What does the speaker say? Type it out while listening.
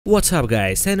What's up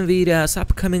guys, NVIDIA's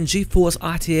upcoming GeForce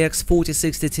RTX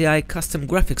 4060 Ti custom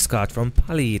graphics card from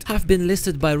Palit have been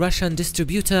listed by Russian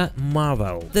distributor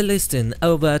Marvel. The listing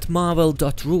over at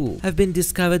marvel.ru have been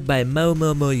discovered by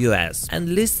Momomo US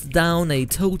and lists down a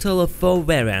total of 4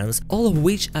 variants, all of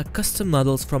which are custom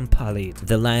models from Palit.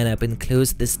 The lineup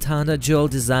includes the standard dual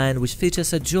design, which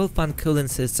features a dual fan cooling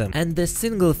system, and the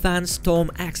single fan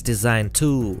StormX design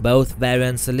too. Both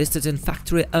variants are listed in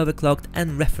factory overclocked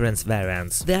and reference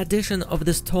variants. The addition of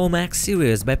the StormX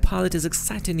series by Palit is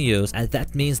exciting news, as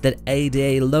that means that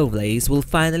ADA Lovelace will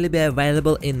finally be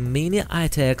available in mini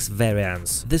RTX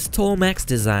variants. The StormX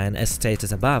design, as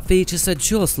stated above, features a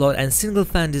dual slot and single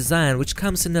fan design which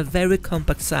comes in a very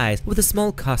compact size with a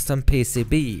small custom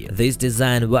PCB. This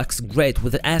design works great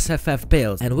with the SFF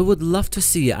builds, and we would love to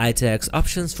see RTX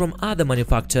options from other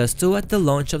manufacturers too at the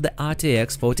launch of the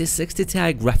RTX 4060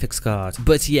 Ti graphics card.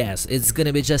 But yes, it's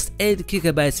gonna be just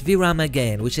 8GB VRAM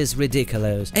again, which is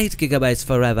ridiculous. 8GB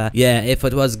forever. Yeah, if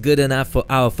it was good enough for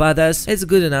our fathers, it's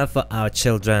good enough for our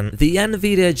children. The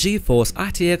NVIDIA GeForce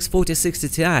RTX 4060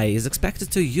 Ti is expected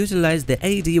to utilize the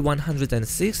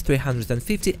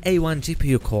AD106-350A1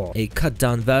 GPU core, a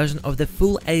cut-down version of the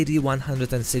full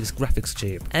AD106 graphics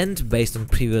chip. And based on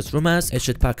previous rumors, it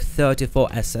should pack 34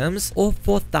 SMs or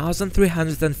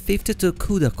 4352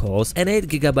 CUDA cores and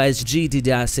 8GB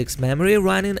GDDR6 memory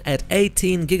running at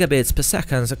 18 gigabits per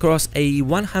second across a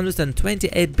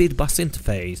 128-bit bus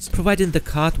interface, providing the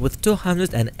card with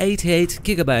 288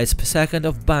 GB per second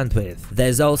of bandwidth.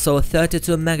 There's also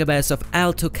 32 MB of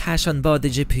L2 cache on board the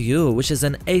GPU, which is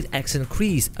an 8x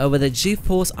increase over the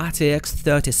GeForce RTX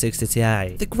 3060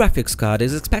 Ti. The graphics card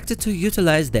is expected to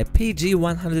utilize the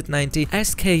PG190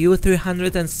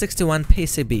 SKU361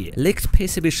 PCB. Leaked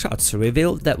PCB shots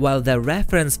revealed that while the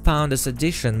reference Founders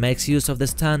Edition makes use of the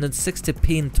standard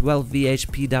 60-pin 12VH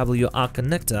PWR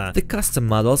connector, the custom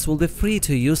models will be free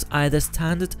to use either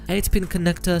standard 8-pin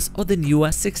connectors or the newer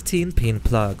 16-pin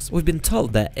plugs. We've been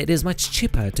told that it is much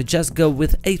cheaper to just go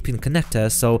with 8-pin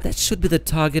connectors, so that should be the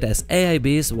target, as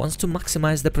AIBs wants to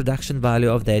maximize the production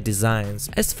value of their designs.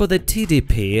 As for the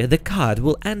TDP, the card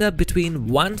will end up between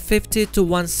 150 to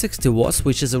 160 watts,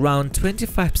 which is around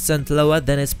 25% lower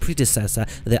than its predecessor,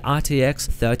 the RTX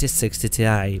 3060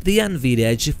 Ti. The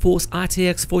NVIDIA GeForce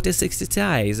RTX 4060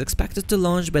 Ti is expected to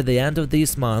launch by the end of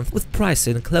this month, with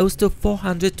pricing close to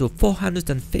 $400 to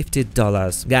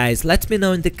 $450. Guys, let me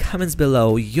know in the comments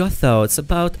below your thoughts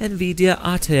about NVIDIA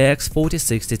RTX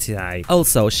 4060 Ti.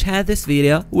 Also, share this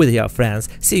video with your friends.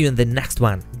 See you in the next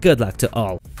one. Good luck to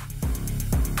all.